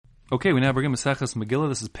Okay, we now begin Maseches Megillah.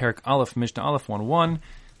 This is Perek Aleph, Mishnah Aleph 1:1.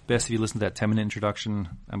 Best if you listen to that 10-minute introduction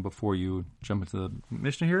before you jump into the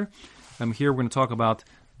Mishnah here. Here we're going to talk about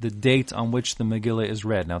the date on which the Megillah is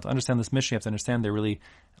read. Now, to understand this Mishnah, you have to understand there are really,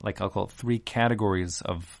 I'll call it 3 categories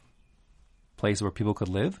of places where people could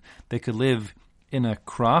live. They could live in a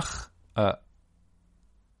krach, a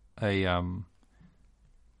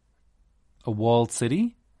walled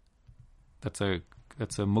city. That's a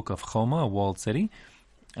mukaf choma, a walled city.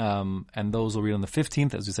 And those will read on the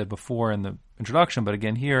 15th, as we said before in the introduction. But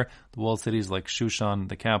again here, the walled cities like Shushan,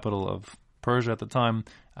 the capital of Persia at the time,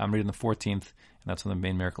 read on the 14th, and that's when the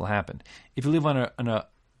main miracle happened. If you live on a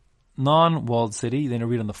non-walled city, then you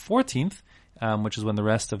read on the 14th, which is when the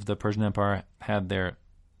rest of the Persian Empire had their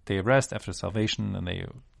day of rest after salvation, and they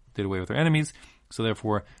did away with their enemies. So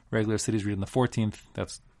therefore, regular cities read on the 14th,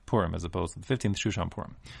 that's Purim, as opposed to the 15th, Shushan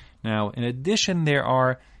Purim. Now, in addition, there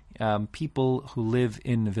are people who live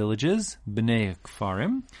in villages, Bnei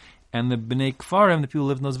Kfarim, and the Bnei Kfarim, the people who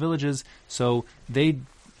live in those villages, so they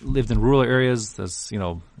lived in rural areas,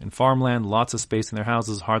 in farmland, lots of space in their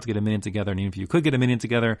houses, hard to get a minyan together, and even if you could get a minyan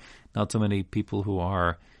together, not so many people who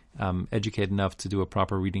are educated enough to do a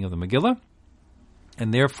proper reading of the Megillah,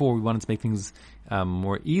 and therefore we wanted to make things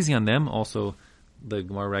more easy on them. Also, the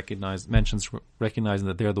Gemara recognizing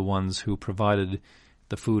that they're the ones who provided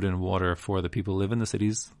the food and water for the people who live in the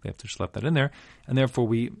cities. They have to schlep that in there. And therefore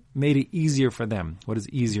we made it easier for them. What does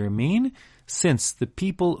easier mean? Since the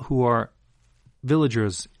people who are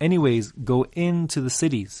villagers anyways go into the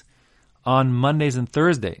cities on Mondays and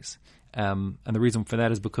Thursdays. And the reason for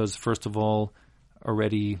that is because, first of all,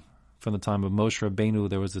 already from the time of Moshe Rabbeinu,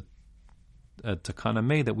 there was a takana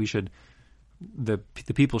made that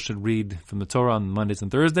the people should read from the Torah on Mondays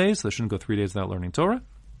and Thursdays, so they shouldn't go 3 days without learning Torah.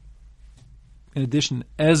 In addition,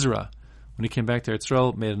 Ezra, when he came back to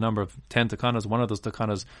Israel, made a number of 10 takanas. One of those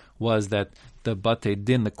takanas was that the Batei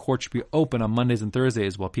Din, the court, should be open on Mondays and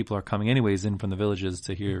Thursdays while people are coming anyways in from the villages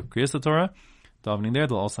to hear Kriyas Torah. Davening there,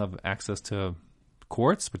 they'll also have access to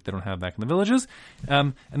courts, but they don't have back in the villages.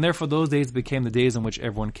 And therefore, those days became the days in which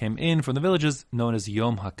everyone came in from the villages, known as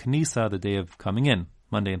Yom HaKnisa, the day of coming in,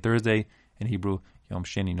 Monday and Thursday, in Hebrew, Yom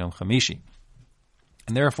Sheni, Yom Chamishi.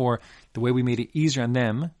 And therefore, the way we made it easier on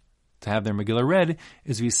them to have their Megillah read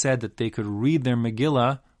is we said that they could read their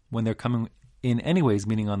Megillah when they're coming in anyways,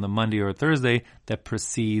 meaning on the Monday or Thursday that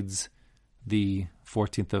precedes the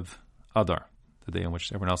 14th of Adar, the day on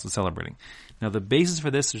which everyone else is celebrating. Now the basis for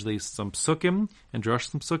this is some psukim and drush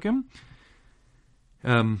some psukim.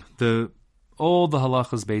 All the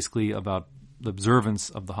halachas basically about the observance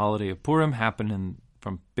of the holiday of Purim happen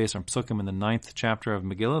based on psukim in the 9th chapter of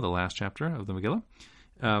Megillah, the last chapter of the Megillah.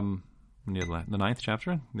 Near the 9th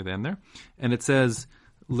chapter, near the end there. And it says,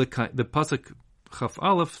 the Pasuk Chaf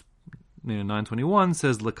Aleph, 9:21,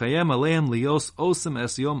 says, L'kayem aleim lios osim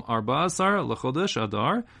es yom arba asar l'chodesh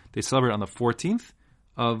Adar. They celebrate on the 14th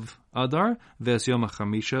of Adar, ves yom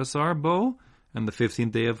hachamisha asar bo, and the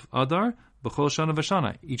 15th day of Adar, b'chol shana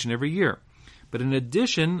v'shana, each and every year. But in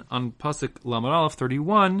addition, on Pasuk Lamed Aleph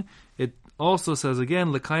 31, it also says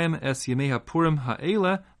again, L'kayem es yemei hapurim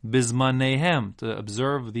ha'ela bizmanehem, to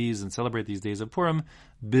observe these and celebrate these days of Purim,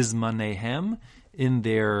 bizmanehem, in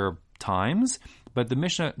their times. But the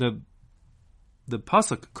Mishnah, the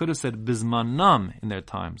Pasuk could have said bizmanam in their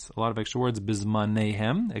times. A lot of extra words,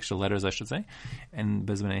 bizmanehem, extra letters I should say, and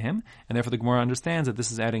bizmanehem. And therefore the Gemara understands that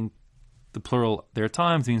this is adding the plural their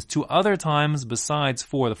times, means 2 other times besides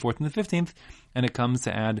 4, the 14th and the 15th, and it comes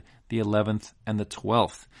to add the 11th and the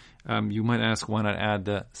 12th. You might ask why not add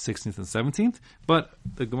the 16th and 17th, but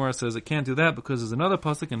the Gemara says it can't do that because there's another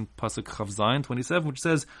pasuk in Pasuk Chav Zayin 27 which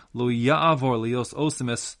says Lo ya'avor lios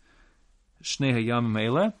osimes shnei hayamim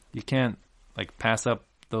eila. You can't pass up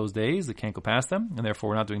those days, you can't go past them, and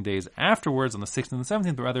therefore we're not doing days afterwards on the 16th and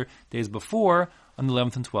 17th, but rather days before on the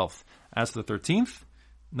 11th and 12th. As for the 13th,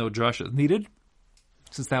 no drush is needed,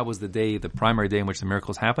 since that was the primary day in which the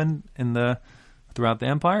miracles happened throughout the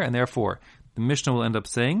empire, and therefore the Mishnah will end up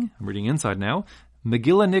saying, I'm reading inside now,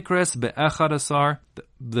 Megillah nikres be'echad asar,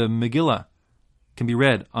 the Megillah can be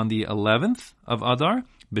read on the 11th of Adar,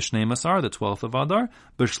 b'shnei asar, the 12th of Adar,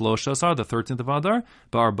 b'shlosh asar, the 13th of Adar,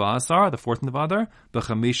 b'arba asar, the 14th of Adar,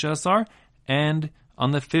 b'chamisha asar, and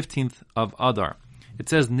on the 15th of Adar. It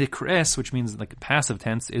says nikres, which means passive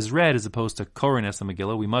tense, is read as opposed to korenes the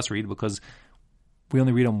Megillah. We must read because we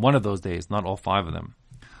only read on one of those days, not all 5 of them.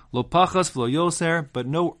 Lo pachas v'lo yoser, but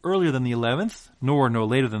no earlier than the 11th, nor no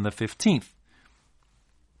later than the 15th.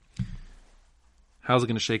 How's it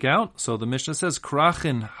going to shake out? So the Mishnah says,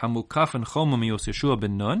 Krachin hamukafin chomam yos Yeshua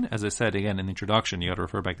ben Nun. As I said again in the introduction, you got to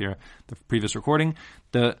refer back there, the previous recording.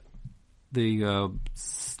 The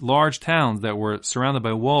large towns that were surrounded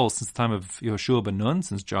by walls since the time of Yehoshua ben Nun,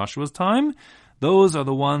 since Joshua's time, those are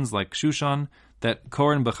the ones like Shushan that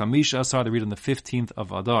Koren b'chamisha asar, they read on the 15th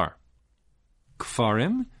of Adar.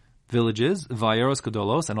 Kfarim, villages, vayeros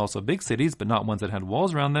kadolos, and also big cities, but not ones that had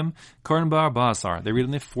walls around them, Koren bar ba'asar, they read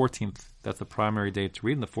on the 14th. That's the primary day to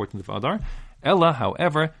read, on the 14th of Adar. Ella,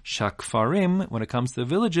 however, shakfarim, when it comes to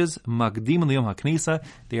villages, magdim liyom haknisa,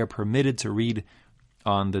 they are permitted to read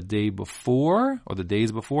on the day before, or the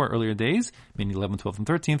days before, earlier days, meaning 11th, 12th, and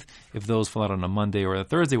 13th, if those fall out on a Monday or a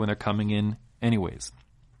Thursday when they're coming in anyways.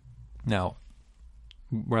 Now,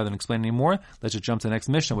 rather than explain any more, let's just jump to the next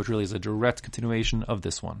mission, which really is a direct continuation of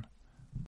this one.